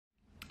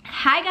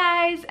Hi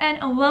guys,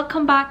 and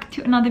welcome back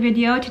to another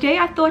video. Today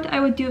I thought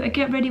I would do a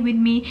get ready with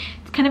me.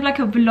 It's kind of like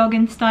a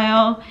vlogging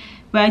style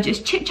where I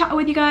just chit chat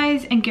with you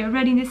guys and get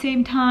ready at the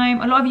same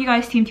time. A lot of you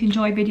guys seem to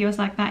enjoy videos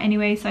like that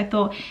anyway, so I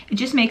thought it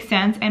just makes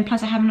sense. And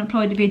plus I haven't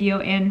uploaded a video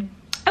in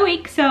a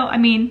week, so I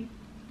mean,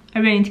 I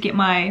really need to get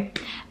my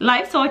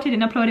life sorted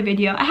and upload a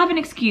video. I have an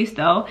excuse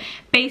though.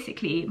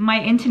 Basically,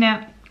 my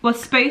internet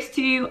was supposed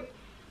to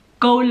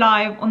go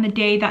live on the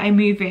day that I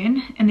move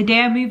in, and the day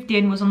I moved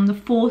in was on the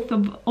 4th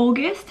of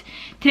August.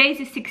 Today's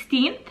the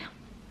 16th.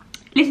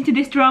 Listen to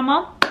this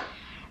drama.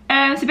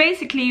 So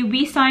basically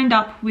we signed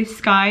up with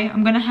Sky.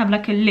 I'm gonna have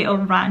like a little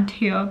rant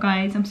here,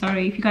 guys. I'm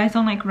sorry if you guys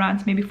don't like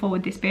rants, maybe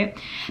forward this bit.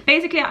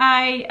 Basically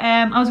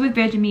I was with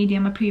Virgin Media,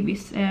 my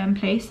previous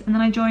place, and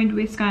then I joined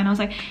with Sky and I was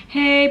like,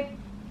 hey,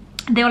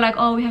 they were like,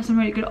 oh, we have some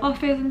really good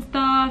offers and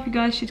stuff, you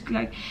guys should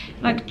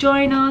like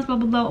join us, blah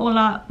blah blah, all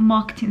that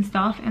marketing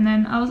stuff. And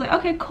then I was like,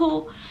 okay,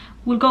 cool,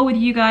 we'll go with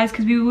you guys,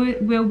 because we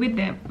were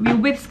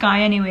with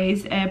Sky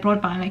anyways,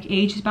 broadband, like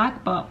ages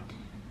back, but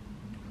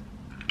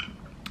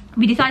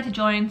we decided to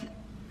join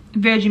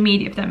Virgin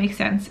Media, if that makes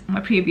sense, my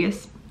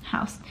previous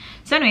house.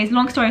 So anyways,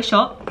 long story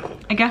short,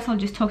 I guess I'll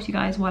just talk to you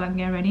guys while I'm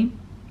getting ready.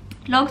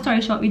 Long story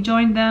short, we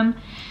joined them.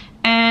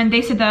 And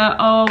they said that,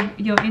 oh,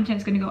 your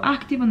internet's going to go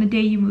active on the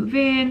day you move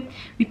in.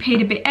 We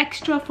paid a bit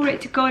extra for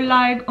it to go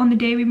live on the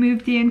day we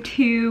moved in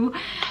too.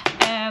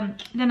 So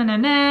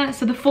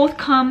the 4th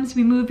comes,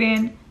 we move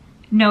in,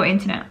 no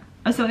internet.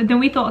 So then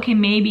we thought, okay,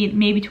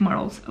 maybe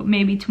tomorrow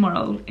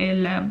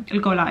it'll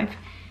go live.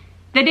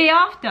 The day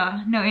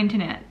after, no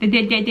internet. The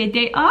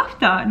day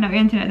after, no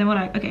internet. Then we're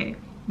like, okay,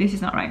 this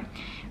is not right.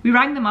 We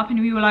rang them up and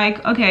we were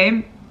like,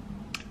 okay,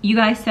 you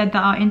guys said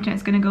that our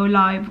internet's going to go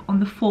live on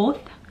the 4th.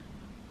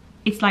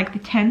 It's like the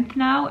 10th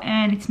now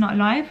and it's not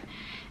live.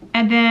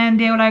 And then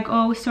they were like,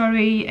 oh,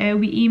 sorry,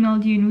 we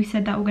emailed you and we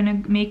said that we're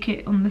gonna make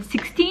it on the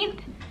 16th.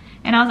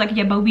 And I was like,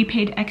 yeah, but we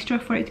paid extra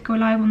for it to go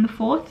live on the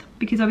 4th,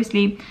 because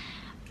obviously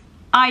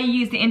I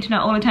use the internet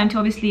all the time to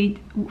obviously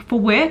for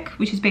work,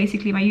 which is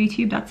basically my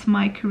YouTube, that's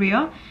my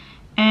career,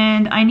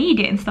 and I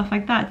need it and stuff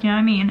like that, you know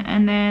what I mean?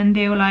 And then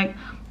they were like,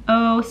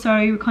 oh,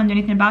 sorry, we can't do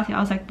anything about it. I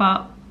was like,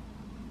 but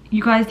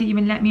you guys didn't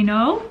even let me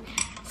know.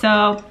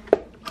 So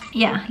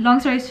yeah, long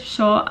story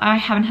short, I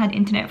haven't had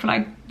internet for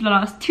like the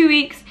last 2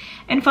 weeks,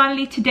 and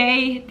finally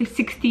today, the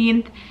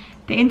 16th,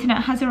 the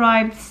internet has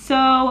arrived. So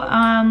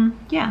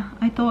yeah,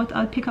 I thought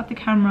I'd pick up the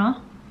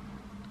camera.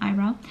 I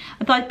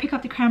thought I'd pick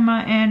up the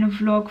camera and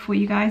vlog for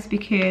you guys,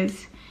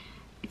 because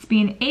it's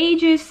been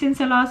ages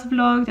since I last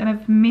vlogged and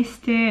I've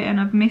missed it,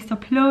 and I've missed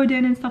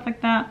uploading and stuff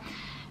like that.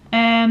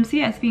 So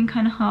yeah, it's been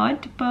kind of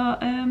hard,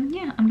 but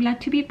yeah, I'm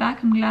glad to be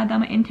back. I'm glad that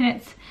my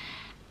internet's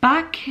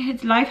back.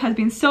 Life has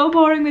been so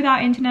boring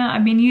without internet.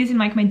 I've been using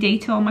like my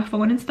data on my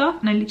phone and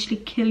stuff, and I literally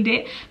killed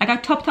it. Like I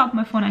topped up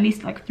my phone at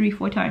least like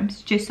 3-4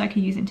 times just so I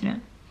could use internet.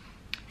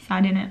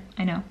 Sad, innit?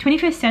 I know.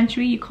 21st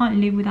century, you can't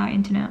live without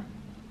internet.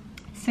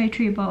 So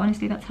true, but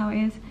honestly that's how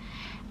it is.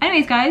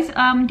 Anyways guys,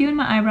 I'm doing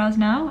my eyebrows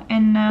now,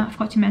 and I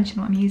forgot to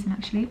mention what I'm using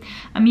actually.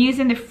 I'm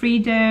using the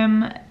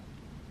Freedom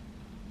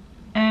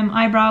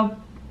eyebrow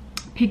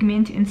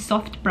pigment in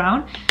soft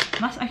brown.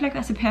 I feel like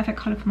that's a perfect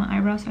color for my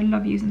eyebrows, so I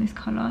love using this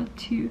color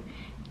to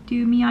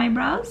do me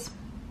eyebrows.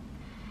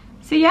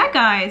 So yeah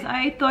guys,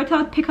 I thought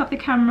I'd pick up the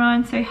camera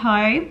and say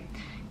hi,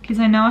 because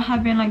I know I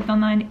haven't like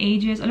done that in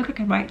ages. I look like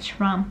a right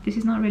tramp. This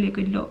is not really a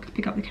good look to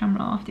pick up the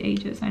camera after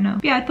ages, I know.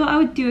 But yeah, I thought I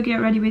would do a get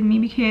ready with me,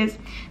 because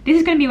this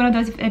is going to be one of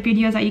those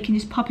videos that you can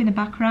just pop in the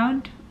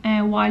background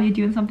while you're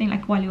doing something,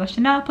 like while you're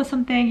washing up or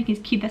something. You can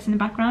just keep this in the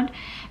background.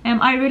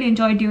 I really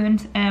enjoy doing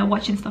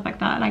watching stuff like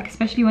that, like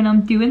especially when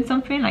I'm doing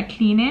something like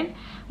cleaning.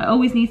 I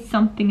always need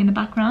something in the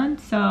background.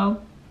 So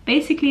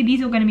basically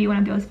these are going to be one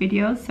of those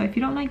videos. So if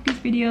you don't like these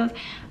videos,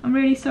 I'm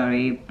really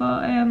sorry,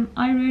 but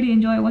I really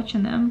enjoy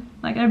watching them.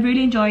 Like I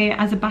really enjoy it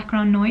as a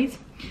background noise.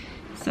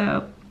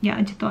 So yeah,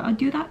 I just thought I'd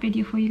do that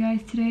video for you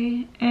guys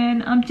today.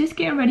 And I'm just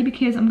getting ready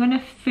because I'm going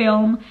to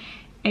film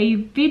a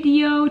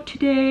video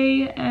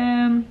today,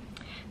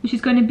 which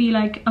is going to be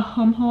like a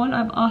home haul.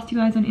 I've asked you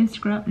guys on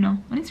Instagram,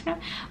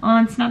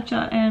 on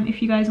Snapchat,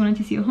 if you guys wanted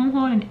to see a home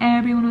haul, and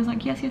everyone was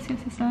like, yes.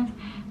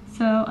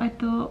 So I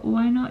thought,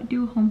 why not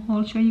do a home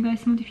haul, show you guys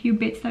some of the few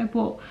bits that I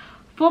bought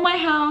for my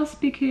house,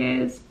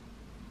 because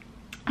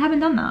I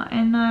haven't done that,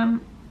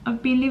 and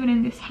I've been living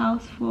in this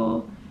house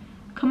for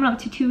coming up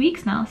to 2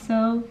 weeks now.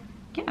 So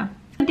yeah.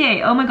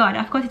 Today, oh my god,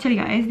 I forgot to tell you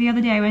guys, the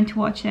other day I went to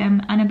watch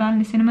Annabelle in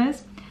the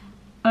cinemas.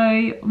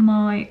 Oh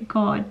my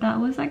god,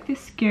 that was like the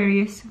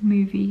scariest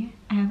movie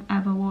I have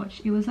ever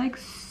watched. It was like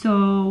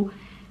so,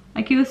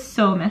 it was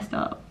so messed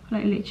up.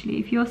 Like literally,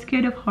 if you're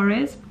scared of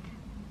horrors,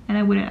 and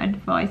I wouldn't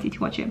advise you to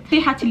watch it. I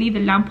had to leave the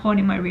lamp on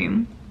in my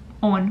room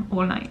on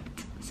all night.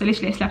 So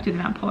literally I slept with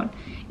the lamp on,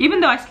 even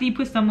though I sleep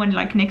with someone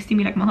like next to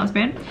me, like my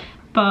husband.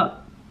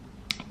 But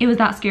it was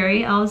that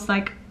scary. I was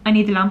like, I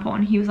need the lamp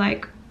on. He was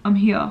like, I'm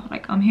here,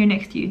 like I'm here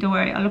next to you, don't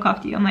worry, I'll look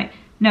after you. I'm like,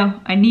 no,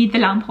 I need the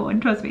lamp on,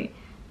 trust me.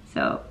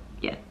 So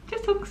yeah,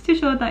 just talks to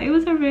show that it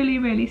was a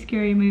really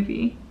scary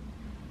movie.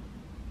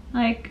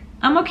 Like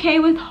I'm okay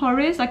with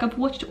horrors. Like I've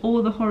watched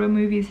all the horror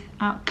movies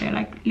out there,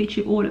 like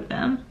literally all of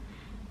them.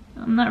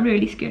 I'm not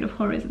really scared of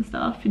horrors and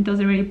stuff. It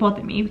doesn't really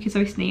bother me because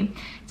obviously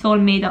it's all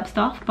made up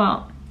stuff,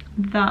 but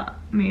that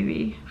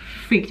movie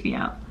freaked me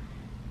out.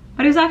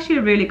 But it was actually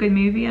a really good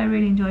movie. I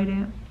really enjoyed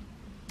it.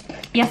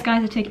 Yes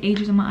guys, I take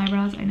ages on my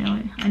eyebrows. I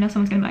know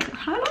someone's gonna be like,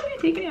 how long do you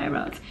take on your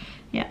eyebrows?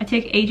 Yeah, I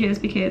take ages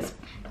because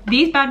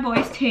these bad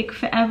boys take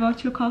forever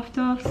to look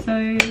after.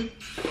 So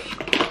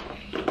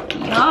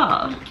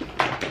yeah.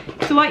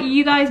 So what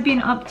you guys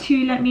been up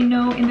to, let me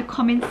know in the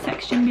comment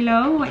section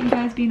below what you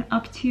guys been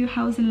up to.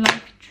 How's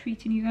life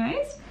treating you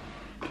guys?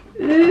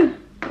 Ugh,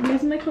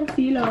 where's my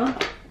concealer?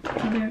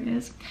 Oh, there it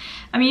is.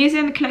 I'm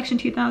using the Collection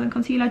 2000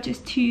 concealer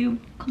just to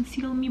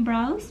conceal my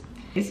brows.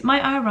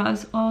 My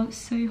eyebrows are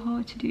so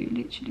hard to do,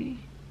 literally.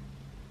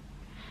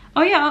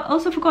 Oh yeah, I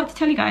also forgot to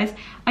tell you guys,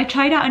 I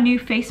tried out a new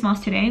face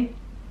mask today.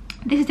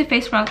 This is the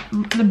face mask.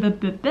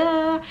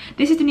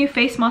 This is the new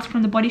face mask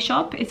from the Body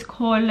Shop. It's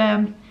called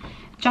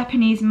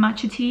Japanese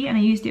matcha tea, and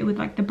I used it with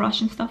like the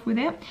brush and stuff with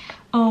it.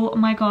 Oh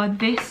my god,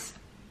 this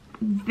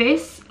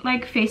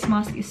like face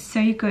mask is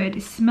so good.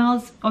 It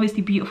smells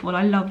obviously beautiful.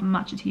 I love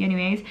matcha tea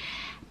anyways,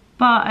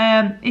 but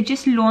it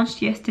just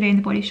launched yesterday in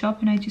the Body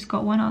Shop and I just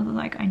got one. I was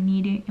like, I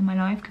need it in my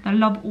life because I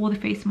love all the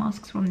face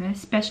masks from there,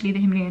 especially the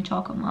Himalayan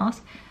charcoal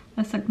mask.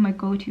 That's like my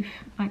go-to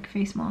like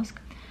face mask.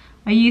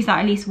 I use that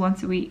at least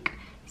once a week.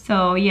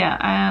 So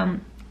yeah,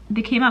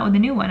 they came out with a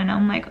new one and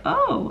I'm like,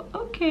 oh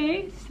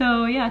okay.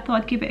 So yeah, I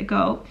thought I'd give it a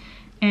go,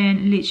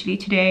 and literally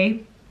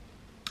today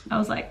I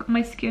was like,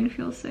 my skin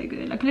feels so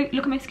good. Like look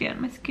at my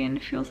skin. My skin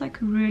feels like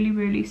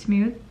really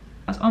smooth.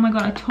 Oh my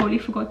god, I totally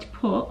forgot to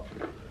put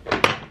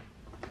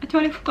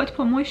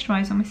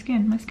moisturizer on my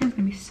skin. My skin's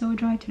gonna be so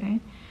dry today.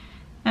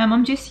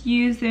 I'm just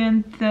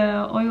using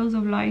the Oils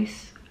of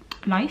Life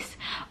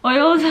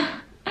moisturizer.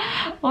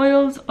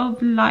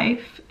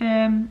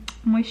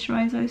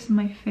 This is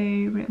my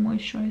favorite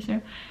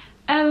moisturizer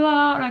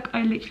ever. Like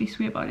I literally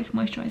swear by this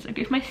moisturizer. Like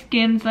if my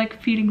skin's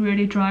like feeling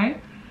really dry,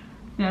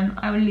 then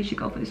I will literally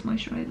go for this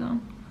moisturizer.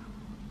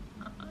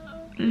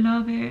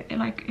 Love it.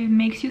 Like it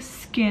makes your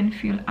skin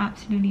feel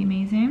absolutely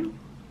amazing.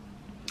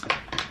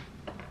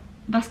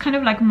 That's kind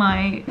of like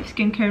my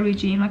skincare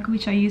regime, like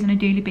which I use on a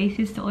daily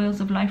basis, the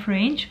Oils of Life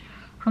range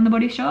from the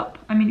Body Shop.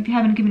 I mean, if you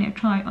haven't given it a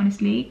try,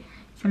 honestly,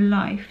 it's a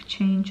life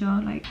changer.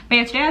 Like, but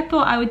yeah, today I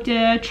thought I would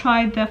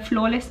try the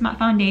Flawless Matte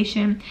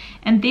Foundation,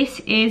 and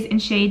this is in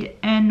shade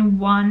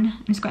N1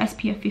 and it's got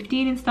SPF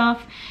 15 and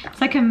stuff.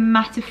 It's like a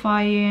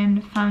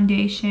mattifying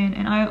foundation,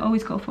 and I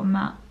always go for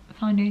matte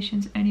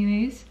foundations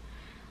anyways.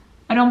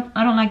 I don't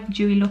like the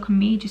dewy look on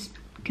me, just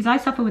because I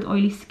suffer with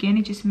oily skin.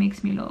 It just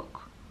makes me look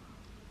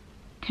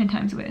 10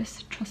 times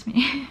worse, trust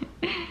me.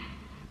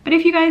 But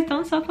if you guys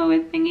don't suffer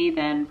with thingy,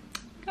 then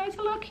you guys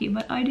are lucky,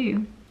 but I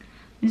do.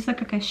 It's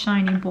like a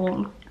shiny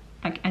ball,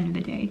 like end of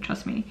the day,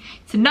 trust me.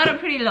 It's not a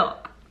pretty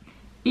look.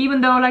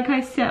 Even though like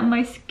I set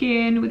my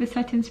skin with a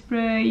setting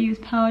spray, use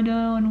powder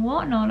and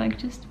whatnot, like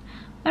just,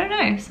 I don't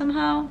know,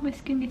 somehow my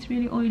skin gets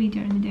really oily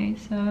during the day,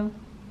 so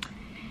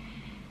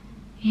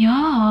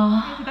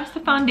yeah. So that's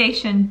the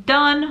foundation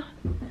done.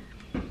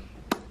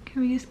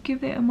 Can we just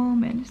give it a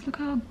moment? Just look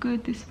how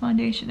good this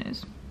foundation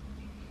is.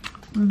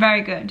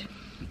 Very good.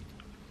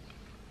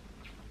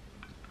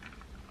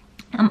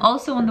 I'm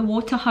also on the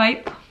water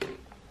hype.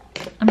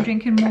 I'm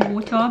drinking more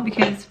water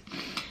because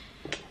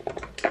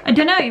I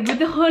don't know, with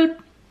the whole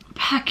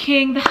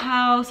packing the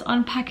house,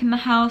 unpacking the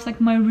house, like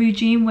my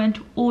regime went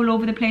all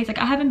over the place. Like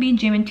I haven't been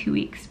gym in 2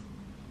 weeks.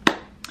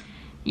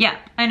 Yeah,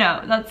 I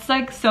know, that's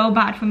like so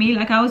bad for me.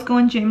 Like I was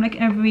going gym like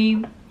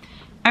every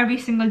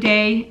single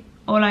day,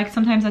 or like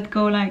sometimes I'd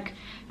go like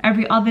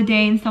every other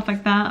day and stuff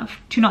like that,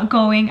 to not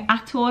going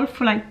at all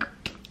for like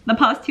the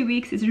past 2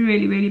 weeks is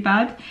really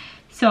bad.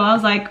 So I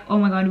was like, oh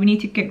my god, we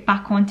need to get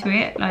back onto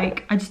it.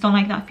 Like I just don't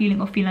like that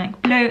feeling of feeling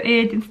like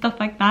bloated and stuff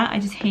like that. I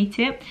just hate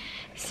it.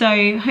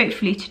 So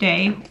hopefully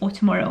today or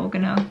tomorrow we're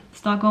gonna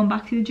start going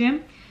back to the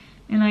gym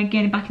and like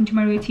getting back into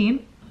my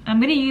routine. I'm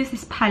gonna use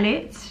this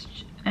palette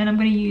and I'm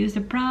gonna use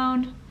the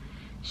brown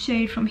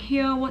shade from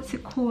here. What's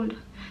it called?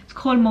 It's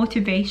called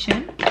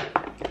Motivation.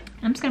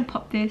 I'm just gonna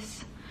pop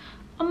this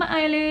on my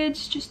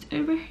eyelids, just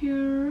over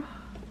here.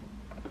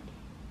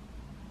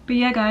 But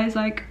yeah guys,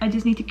 like I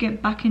just need to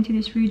get back into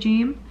this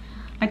regime.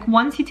 Like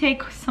once you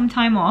take some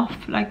time off,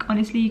 like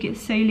honestly you get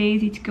so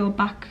lazy to go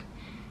back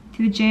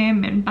to the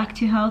gym and back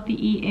to healthy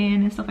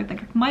eating and stuff like that.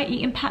 Like my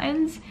eating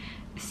patterns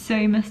is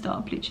so messed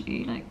up,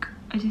 literally. Like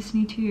I just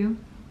need to,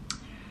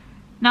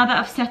 now that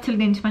I've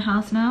settled into my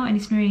house now, I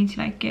just really need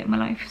to like get my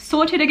life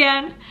sorted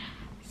again.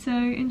 So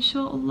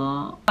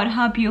inshallah. But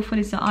how beautiful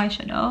is the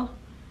eyeshadow?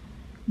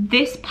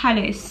 This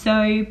palette is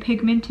so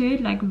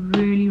pigmented, like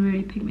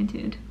really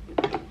pigmented.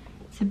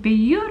 It's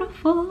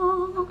beautiful.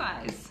 Oh,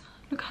 guys,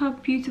 look how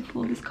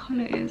beautiful this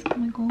color is. Oh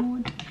my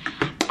god.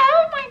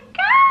 Oh my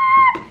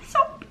god, it's so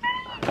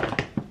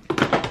pretty.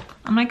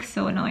 I'm like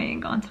so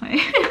annoying, aren't I?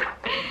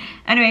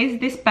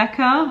 Anyways, this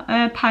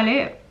Becca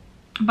palette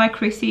by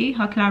Chrissy,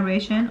 her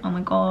collaboration. Oh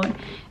my god,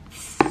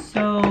 it's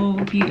so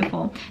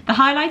beautiful. The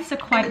highlights are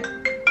quite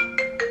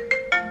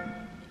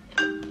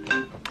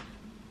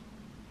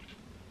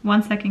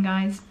 1 second,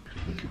 guys.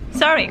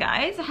 Sorry,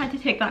 guys, I had to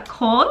take that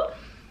call.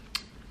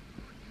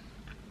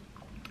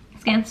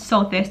 It's getting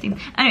so thirsty.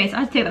 Anyways, I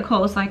had to take that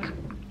call. It's like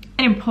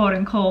an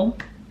important call,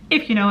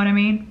 if you know what I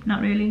mean.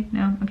 Not really.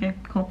 No. Okay,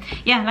 cool.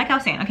 Yeah, like I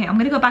was saying. Okay, I'm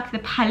gonna go back to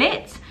the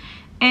palette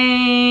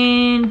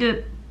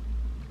and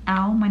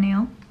ow, my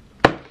nail.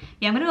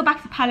 Yeah, I'm gonna go back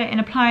to the palette and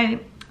apply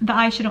the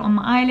eyeshadow on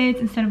my eyelids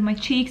instead of my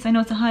cheeks. I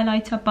know it's a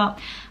highlighter, but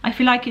I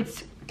feel like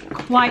it's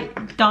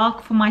quite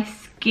dark for my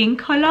skin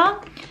color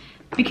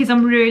because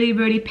I'm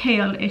really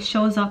pale. It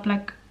shows up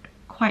like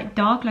quite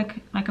dark,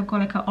 like I've got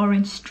like an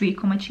orange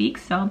streak on my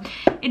cheeks, so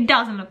it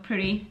doesn't look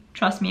pretty.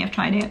 Trust me, I've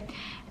tried it.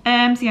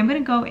 So yeah, I'm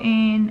gonna go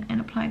in and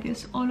apply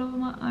this all over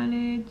my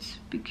eyelids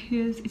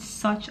because it's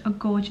such a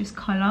gorgeous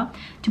color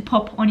to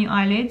pop on your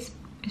eyelids.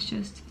 It's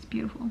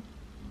beautiful.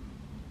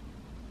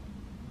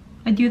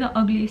 I do the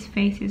ugliest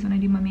faces when I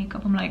do my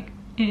makeup. I'm like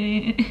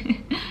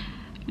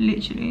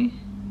literally.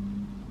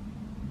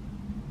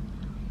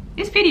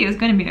 This video is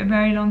going to be a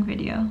very long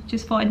video.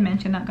 Just thought I'd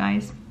mention that,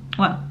 guys.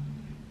 Well,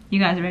 you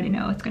guys already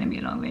know it's going to be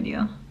a long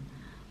video.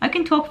 I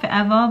can talk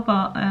forever,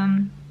 but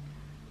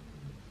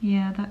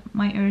yeah, that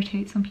might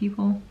irritate some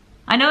people.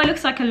 I know it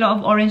looks like a lot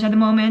of orange at the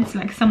moment.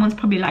 Like someone's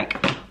probably like,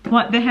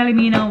 what the hell,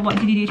 Amina? What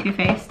did you do to your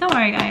face? Don't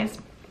worry, guys.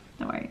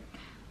 Don't worry.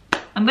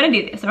 I'm going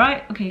to do this,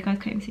 alright? Okay, you guys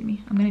can't even see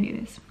me. I'm going to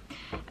do this.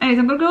 Anyways,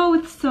 I'm going to go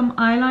with some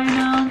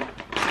eyeliner.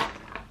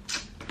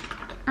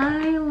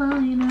 I'm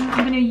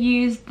going to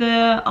use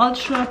the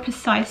Ultra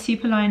Precise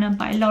Super Liner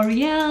by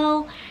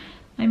L'Oreal.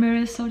 My mirror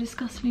is so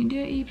disgustingly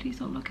dirty, please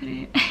don't look at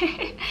it.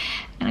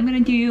 And I'm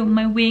going to do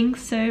my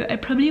wings, so I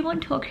probably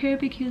won't talk here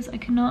because I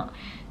cannot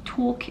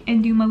talk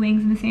and do my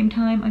wings at the same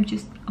time.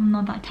 I'm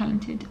not that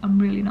talented. I'm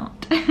really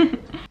not.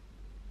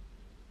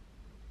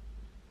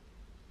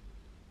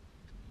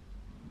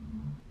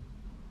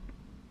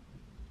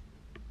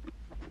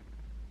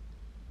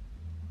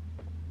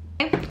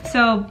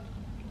 So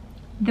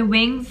the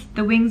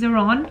wings are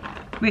on,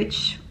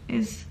 which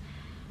is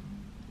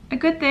a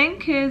good thing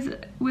because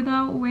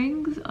without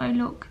wings I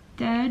look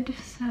dead.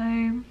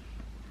 So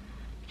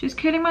just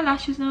curling my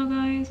lashes now,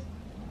 guys,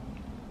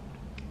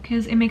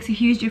 because it makes a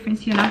huge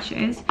difference to your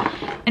lashes.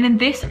 And in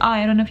this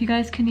eye, I don't know if you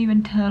guys can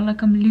even tell,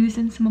 like I'm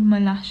losing some of my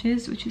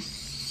lashes, which is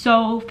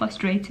so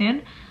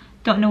frustrating.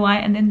 Don't know why.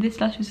 And then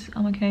this lashes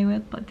I'm okay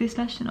with, but this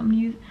lash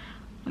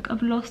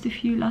I've lost a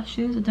few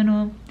lashes. I don't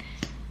know.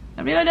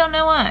 I really don't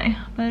know why,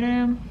 but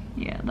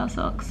yeah, that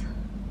sucks. So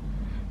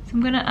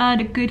I'm gonna add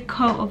a good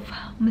coat of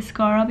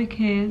mascara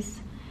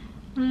because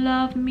I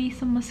love me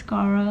some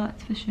mascara,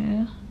 that's for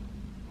sure.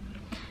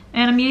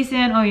 And I'm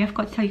using, oh yeah, I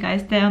forgot to tell you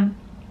guys, the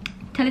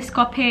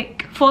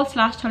telescopic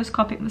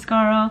 /telescopic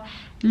mascara.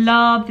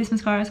 Love this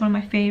mascara. It's one of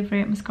my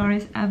favorite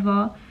mascaras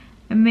ever.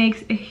 It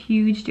makes a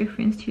huge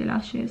difference to your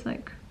lashes.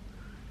 Like,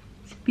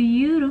 it's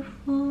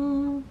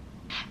beautiful.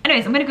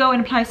 Anyways, I'm gonna go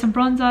and apply some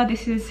bronzer.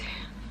 This is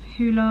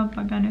Hoola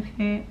by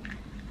Benefit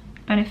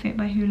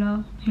by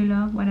Hoola,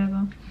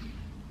 whatever.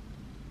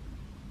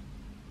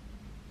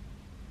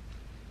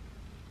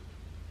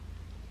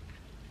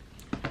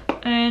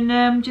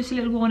 And just a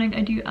little warning,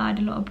 I do add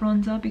a lot of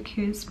bronzer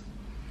because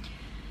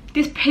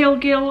this pale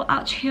girl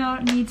out here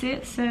needs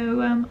it,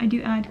 so I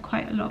do add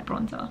quite a lot of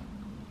bronzer.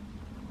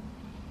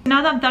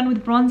 Now that I'm done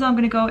with bronzer, I'm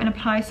going to go and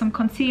apply some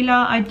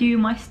concealer. I do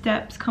my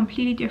steps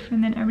completely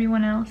different than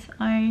everyone else.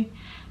 I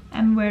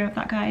am aware of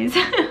that, guys.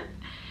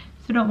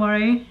 So don't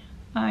worry,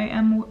 I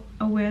am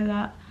aware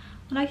that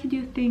I like to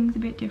do things a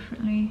bit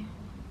differently.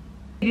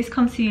 This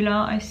concealer,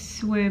 I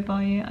swear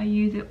by it, I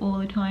use it all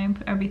the time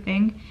for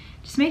everything.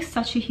 It just makes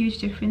such a huge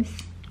difference.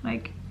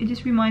 Like, it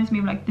just reminds me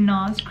of like the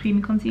NARS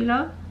creamy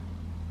concealer.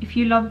 If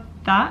you love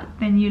that,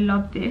 then you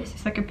love this.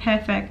 It's like a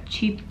perfect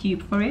cheap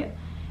dupe for it.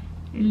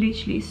 It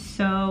literally is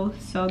so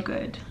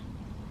good.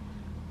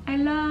 I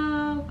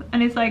love,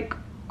 and it's like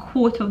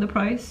quarter of the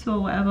price or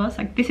whatever. It's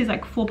like, this is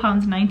like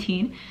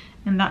 £4.19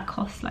 and that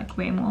costs like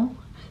way more.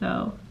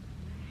 So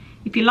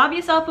if you love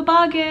yourself a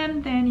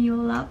bargain, then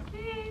you'll love this.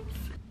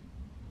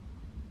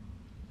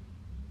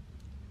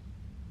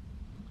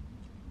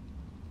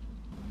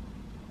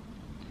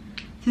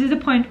 This is the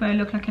point where I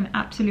look like an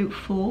absolute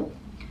fool.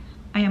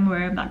 I am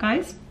aware of that,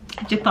 guys.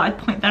 I just thought I'd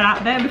point that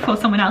out there before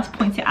someone else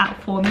points it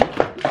out for me.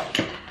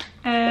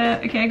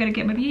 Okay, I gotta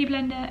get my beauty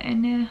blender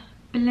and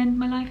blend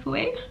my life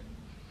away.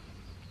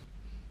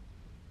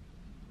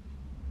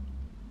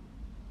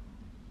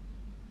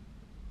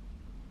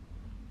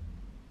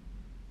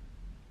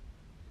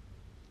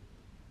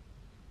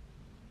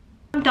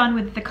 I'm done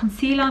with the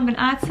concealer. I'm gonna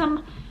add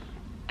some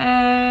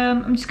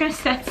I'm just gonna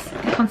set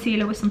the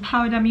concealer with some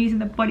powder. I'm using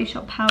the Body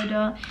Shop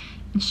powder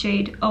in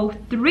shade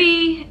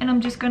 03, and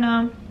I'm just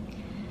gonna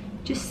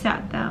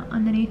set that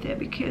underneath it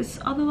because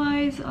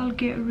otherwise I'll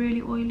get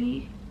really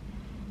oily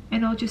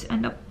and I'll just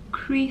end up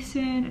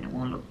creasing and it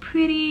won't look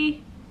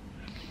pretty.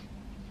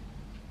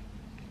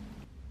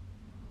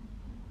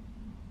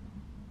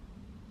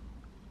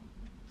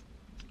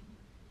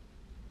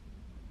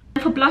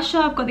 For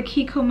blusher, I've got the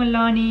Kiko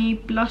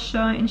Milani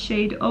blusher in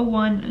shade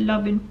 01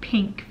 Love in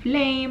Pink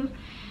Flame.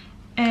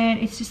 and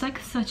it's just like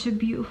such a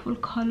beautiful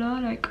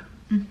color, like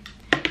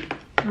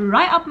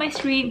right up my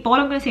street. But all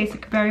I'm gonna say is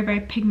like very,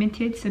 very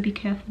pigmented, so be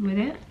careful with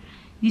it.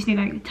 You just need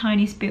like the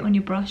tiniest bit on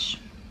your brush.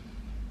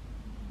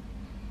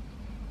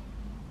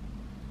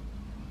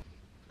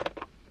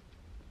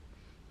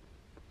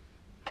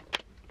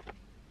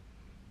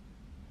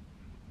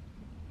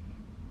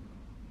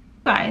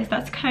 Guys,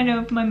 that's kind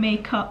of my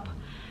makeup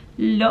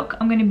look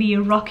I'm gonna be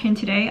rocking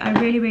today. I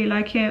really, really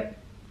like it.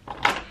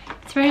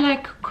 It's very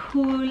like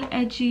cool,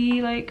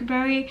 edgy, like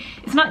very,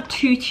 it's not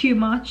too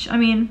much. I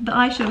mean, the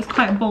eyeshadow is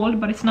quite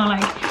bold, but it's not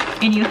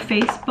like in your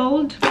face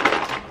bold.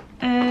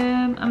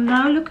 I'm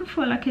now looking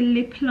for like a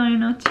lip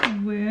liner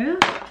to wear.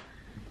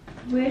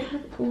 Where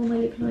have all my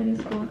lip liners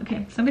gone?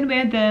 Okay, so I'm gonna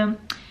wear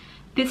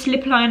this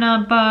lip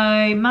liner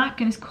by MAC,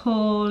 and it's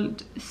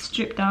called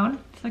Strip Down.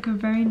 It's like a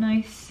very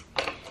nice,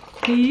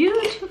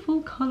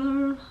 beautiful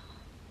color.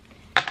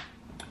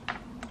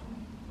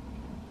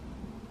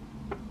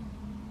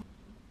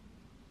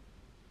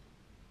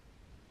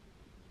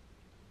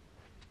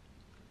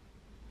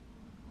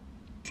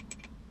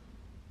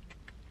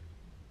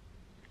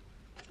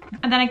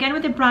 And then again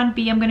with the brand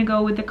B, I'm going to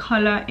go with the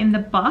color in the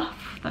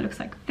buff that looks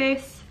like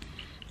this.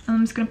 And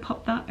I'm just going to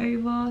pop that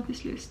over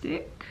this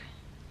lipstick.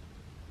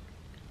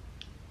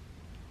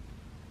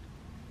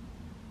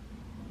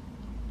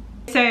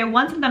 So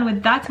once I'm done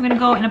with that, I'm going to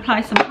go and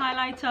apply some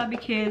highlighter,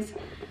 because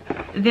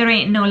there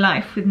ain't no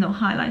life with no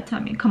highlighter. I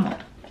mean, come on.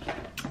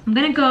 I'm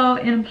going to go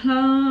and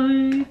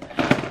apply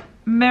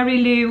Mary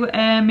Lou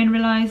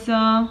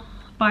Mineralizer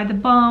by The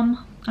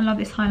Balm. I love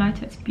this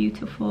highlighter, it's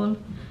beautiful.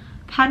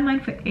 Had mine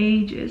for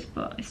ages,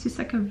 but it's just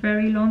like a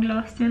very long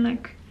lasting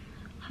like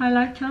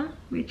highlighter,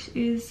 which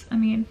is, I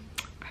mean,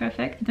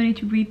 perfect. Don't need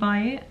to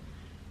rebuy it.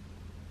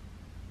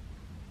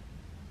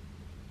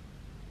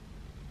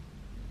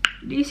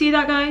 Do you see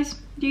that,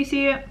 guys? Do you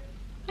see it?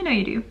 I know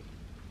you do.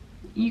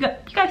 You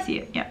guys see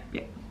it? Yeah.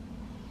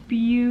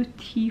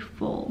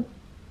 Beautiful.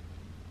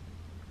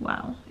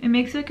 Wow, it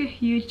makes like a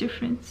huge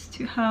difference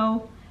to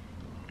how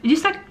it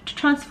just like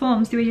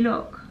transforms the way you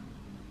look.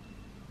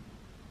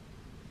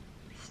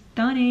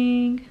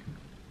 Stunning.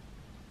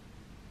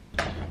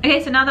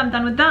 Okay, so now that I'm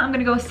done with that, I'm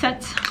gonna go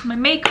set my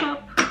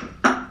makeup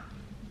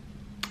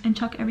and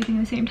chuck everything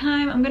at the same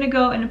time. I'm gonna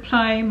go and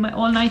apply my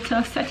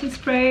all-nighter setting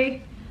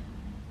spray.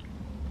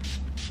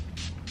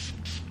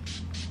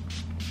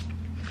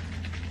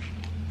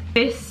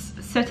 This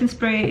setting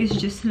spray is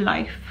just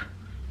life.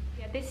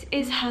 Yeah, this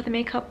is how the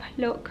makeup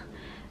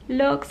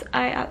looks.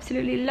 I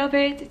absolutely love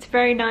it. It's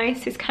very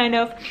nice. It's kind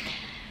of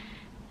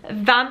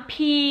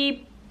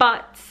vampy,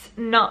 but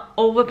not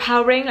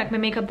overpowering. Like my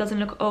makeup doesn't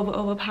look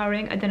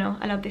overpowering. I don't know,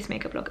 I love this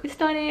makeup look. It's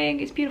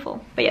stunning, it's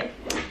beautiful. But yeah,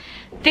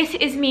 this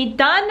is me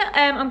done.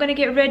 I'm gonna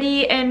get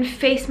ready and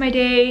face my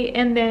day,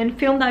 and then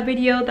film that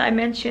video that I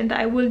mentioned that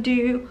I will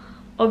do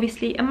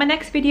obviously in my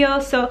next video.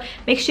 So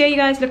make sure you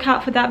guys look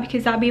out for that,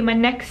 because that'll be my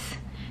next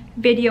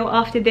video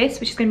after this,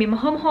 which is gonna be my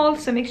home haul.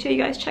 So make sure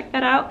you guys check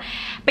that out.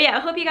 But yeah, I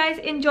hope you guys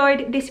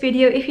enjoyed this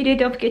video. If you did,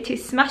 don't forget to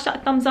smash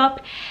that thumbs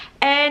up.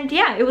 And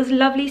yeah, it was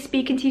lovely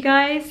speaking to you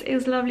guys. It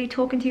was lovely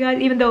talking to you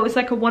guys, even though it was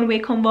like a one-way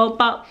convo.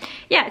 But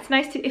yeah, it's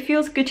nice to, it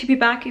feels good to be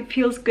back. It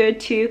feels good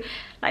to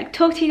like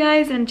talk to you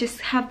guys and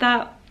just have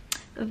that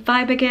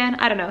vibe again.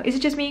 I don't know, is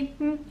it just me?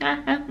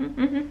 I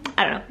don't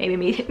know,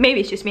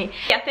 maybe it's just me.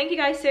 Yeah, thank you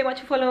guys so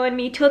much for following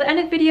me till the end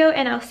of the video,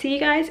 and I'll see you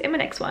guys in my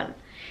next one.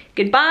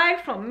 Goodbye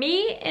from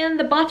me and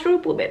the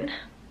bathrobe woman.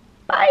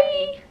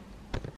 Bye.